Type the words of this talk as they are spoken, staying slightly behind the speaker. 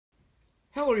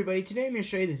Hello everybody, today I'm going to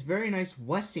show you this very nice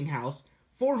Westinghouse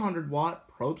 400 watt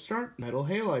probe start metal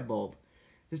halide bulb.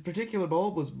 This particular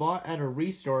bulb was bought at a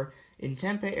restore in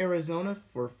Tempe, Arizona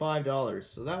for $5,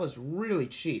 so that was really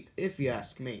cheap if you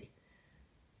ask me.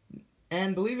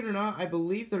 And believe it or not, I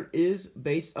believe there is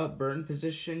base up burn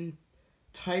position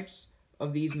types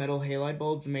of these metal halide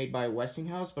bulbs made by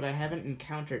Westinghouse, but I haven't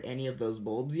encountered any of those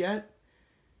bulbs yet.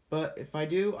 But if I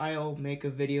do, I'll make a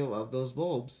video of those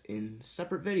bulbs in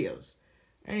separate videos.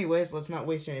 Anyways, let's not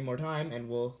waste any more time and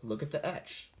we'll look at the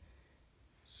etch.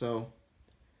 So,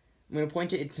 I'm going to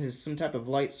point it to some type of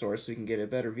light source so you can get a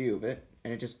better view of it.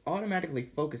 And it just automatically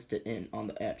focused it in on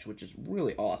the etch, which is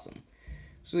really awesome.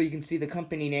 So you can see the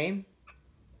company name,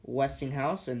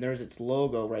 Westinghouse, and there's its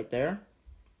logo right there.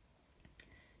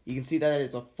 You can see that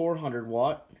it's a 400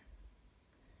 watt.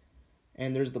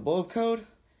 And there's the bulb code,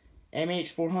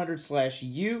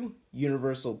 MH400/U,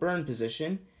 universal burn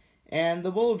position. And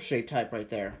the bulb shape type right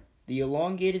there, the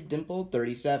elongated dimpled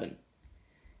 37.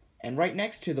 And right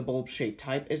next to the bulb shape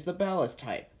type is the ballast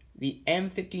type, the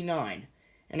M59,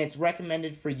 and it's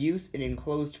recommended for use in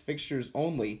enclosed fixtures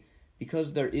only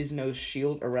because there is no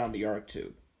shield around the arc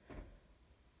tube.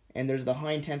 And there's the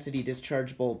high intensity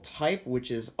discharge bulb type, which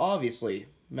is obviously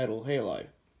metal halide.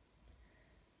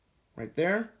 Right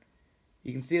there,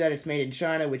 you can see that it's made in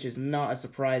China, which is not a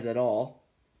surprise at all,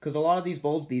 because a lot of these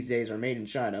bulbs these days are made in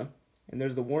China. And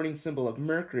there's the warning symbol of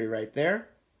mercury right there.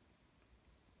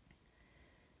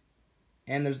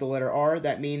 And there's the letter R.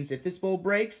 That means if this bulb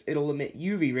breaks, it'll emit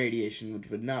UV radiation, which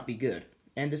would not be good.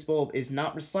 And this bulb is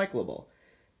not recyclable.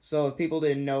 So if people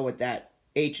didn't know what that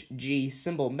HG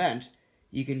symbol meant,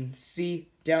 you can see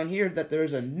down here that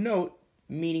there's a note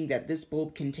meaning that this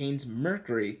bulb contains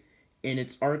mercury in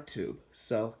its arc tube.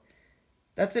 So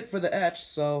that's it for the etch,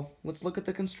 so let's look at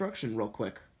the construction real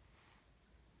quick.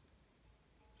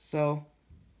 So,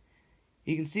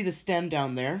 you can see the stem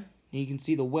down there, and you can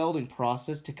see the welding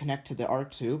process to connect to the arc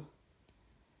tube.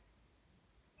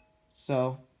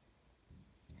 So,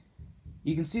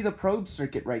 you can see the probe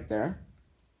circuit right there,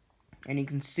 and you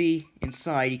can see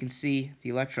inside, you can see the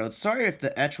electrodes. Sorry if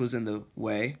the etch was in the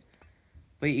way,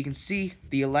 but you can see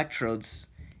the electrodes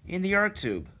in the arc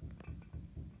tube.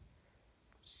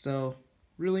 So,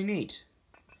 really neat.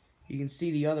 You can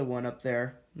see the other one up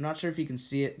there. I'm not sure if you can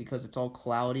see it because it's all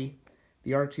cloudy.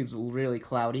 The arc tube's really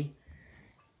cloudy.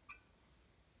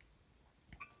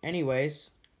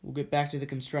 Anyways, we'll get back to the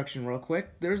construction real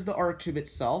quick. There's the arc tube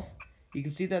itself. You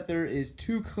can see that there is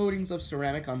 2 coatings of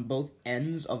ceramic on both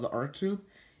ends of the arc tube,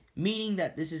 meaning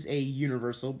that this is a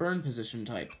universal burn position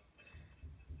type.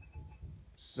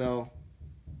 So,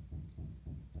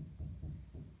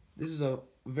 this is a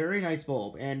very nice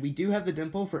bulb, and we do have the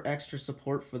dimple for extra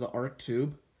support for the arc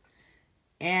tube.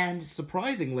 And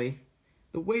surprisingly,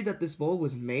 the way that this bulb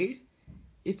was made,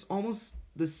 it's almost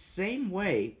the same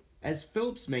way as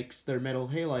Philips makes their metal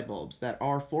halide bulbs that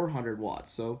are 400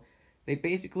 watts. So they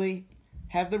basically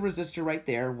have the resistor right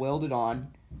there welded on,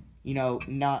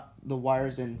 not the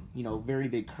wires in, very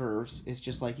big curves. It's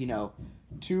just like,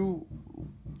 two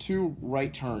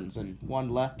right turns and 1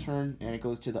 left turn, and it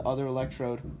goes to the other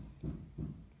electrode.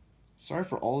 Sorry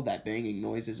for all of that banging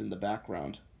noises in the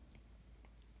background.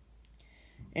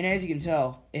 And as you can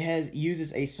tell, it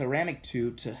uses a ceramic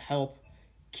tube to help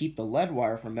keep the lead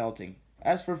wire from melting.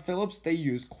 As for Philips, they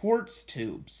use quartz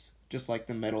tubes, just like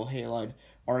the metal halide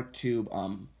arc tube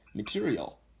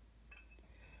material.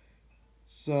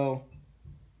 So,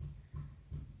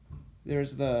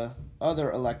 there's the other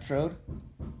electrode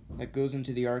that goes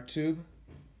into the arc tube.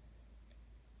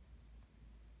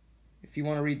 If you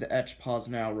want to read the etch, pause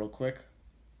now real quick.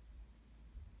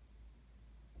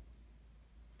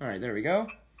 Alright, there we go.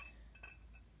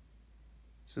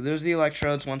 So there's the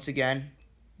electrodes once again.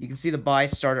 You can see the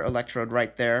bi-starter electrode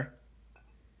right there.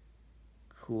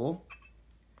 Cool.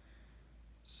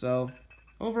 So,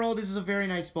 overall this is a very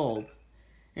nice bulb.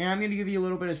 And I'm going to give you a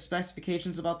little bit of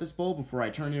specifications about this bulb before I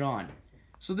turn it on.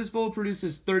 So this bulb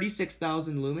produces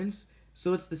 36,000 lumens.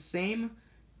 So it's the same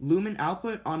Lumen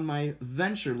Output on my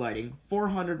Venture lighting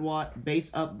 400 watt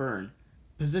base up burn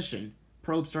position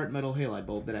probe start metal halide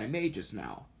bulb that I made just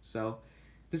now. So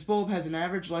this bulb has an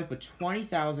average life of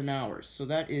 20,000 hours, so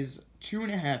that is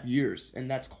 2.5 years, and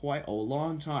that's quite a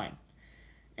long time.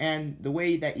 And the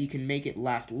way that you can make it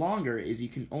last longer is you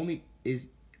can only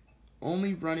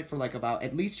run it for like about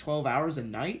at least 12 hours a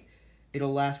night.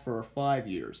 It'll last for 5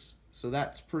 years, so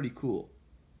that's pretty cool.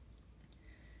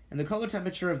 And the color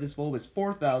temperature of this bulb is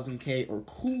 4000 K or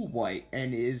cool white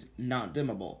and is not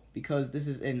dimmable because this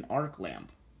is an arc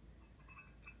lamp.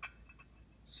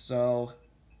 So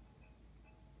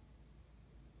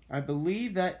I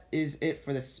believe that is it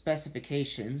for the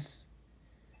specifications.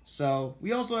 So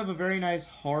we also have a very nice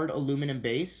hard aluminum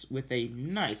base with a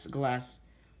nice glass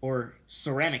or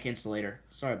ceramic insulator.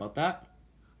 Sorry about that.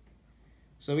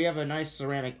 So we have a nice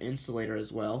ceramic insulator as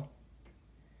well.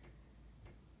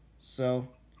 So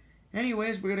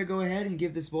anyways, we're going to go ahead and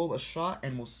give this bulb a shot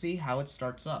and we'll see how it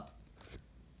starts up.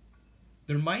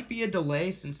 There might be a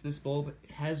delay since this bulb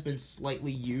has been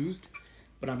slightly used,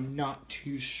 but I'm not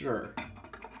too sure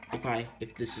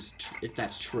if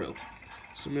that's true.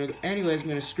 So I'm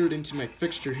gonna screw it into my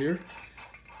fixture here.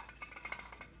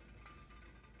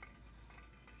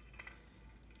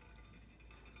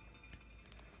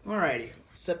 Alrighty,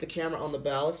 set the camera on the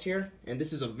ballast here, and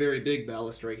this is a very big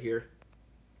ballast right here.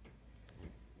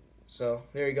 So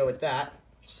there you go with that.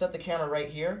 Set the camera right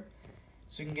here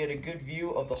so you can get a good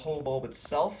view of the whole bulb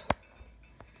itself.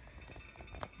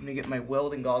 I'm going to get my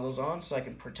welding goggles on so I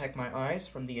can protect my eyes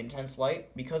from the intense light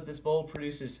because this bulb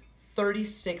produces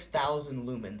 36,000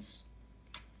 lumens.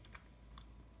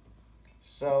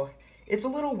 So it's a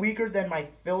little weaker than my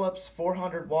Philips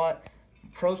 400 watt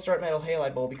probe start metal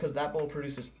halide bulb because that bulb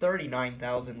produces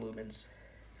 39,000 lumens.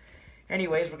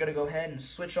 Anyways, we're going to go ahead and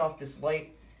switch off this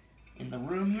light in the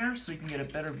room here so you can get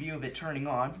a better view of it turning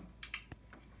on.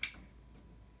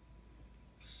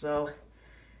 So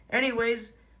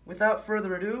anyways, without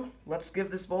further ado, let's give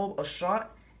this bulb a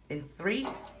shot in 3,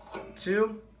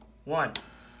 2, 1.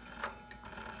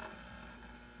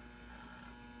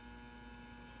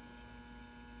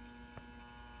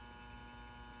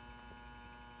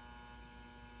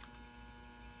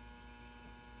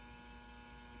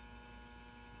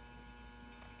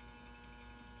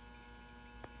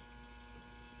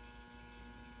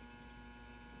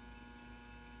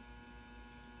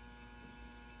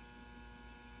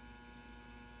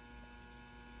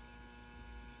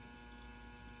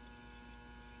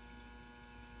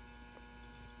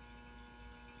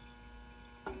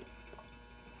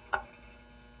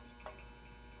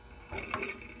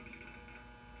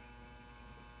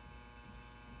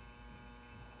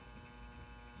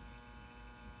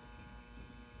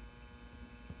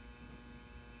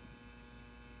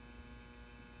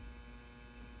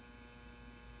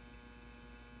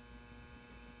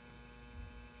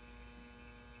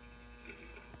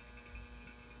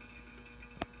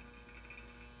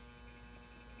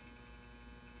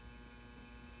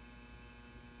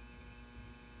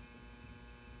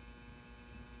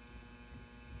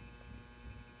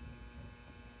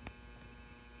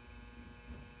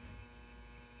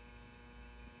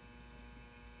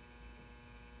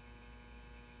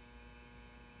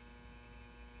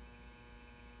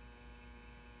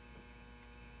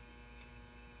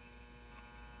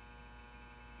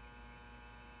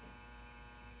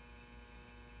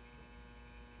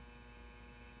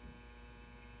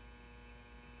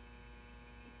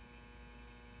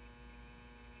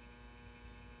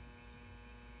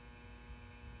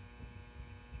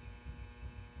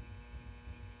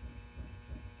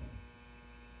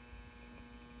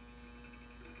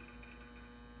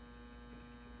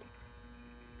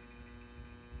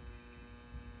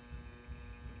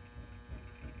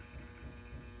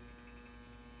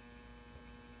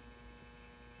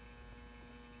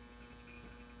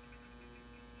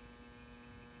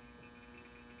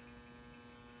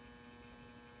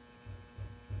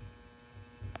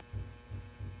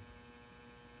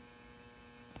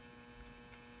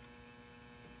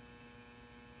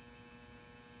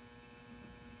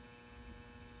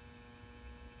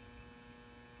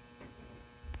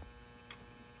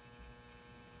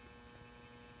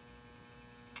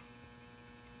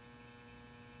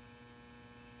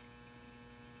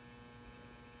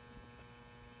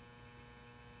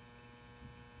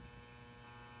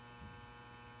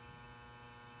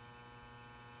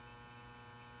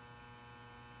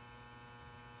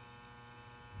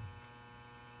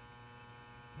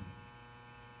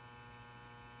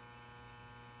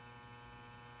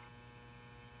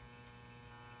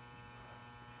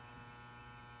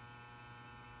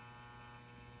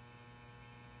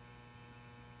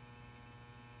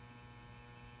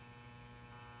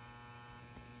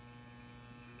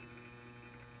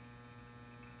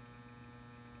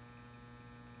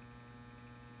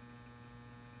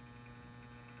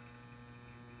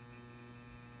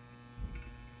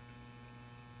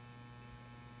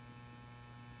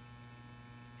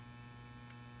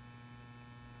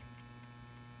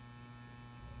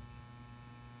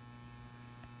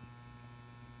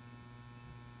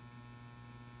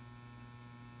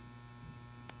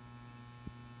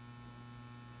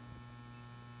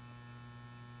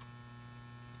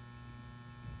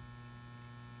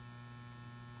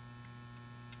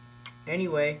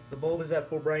 Anyway, the bulb is at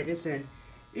full brightness, and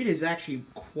it is actually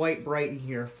quite bright in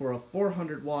here for a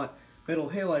 400 watt metal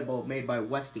halide bulb made by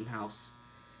Westinghouse.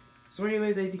 So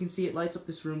anyways, as you can see, it lights up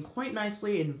this room quite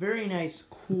nicely in very nice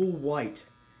cool white.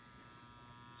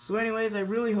 So anyways, I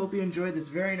really hope you enjoyed this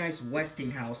very nice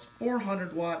Westinghouse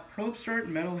 400 watt probe start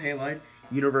metal halide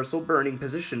universal burning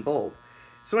position bulb.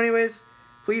 So anyways,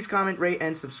 please comment, rate,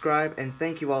 and subscribe, and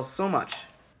thank you all so much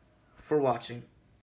for watching.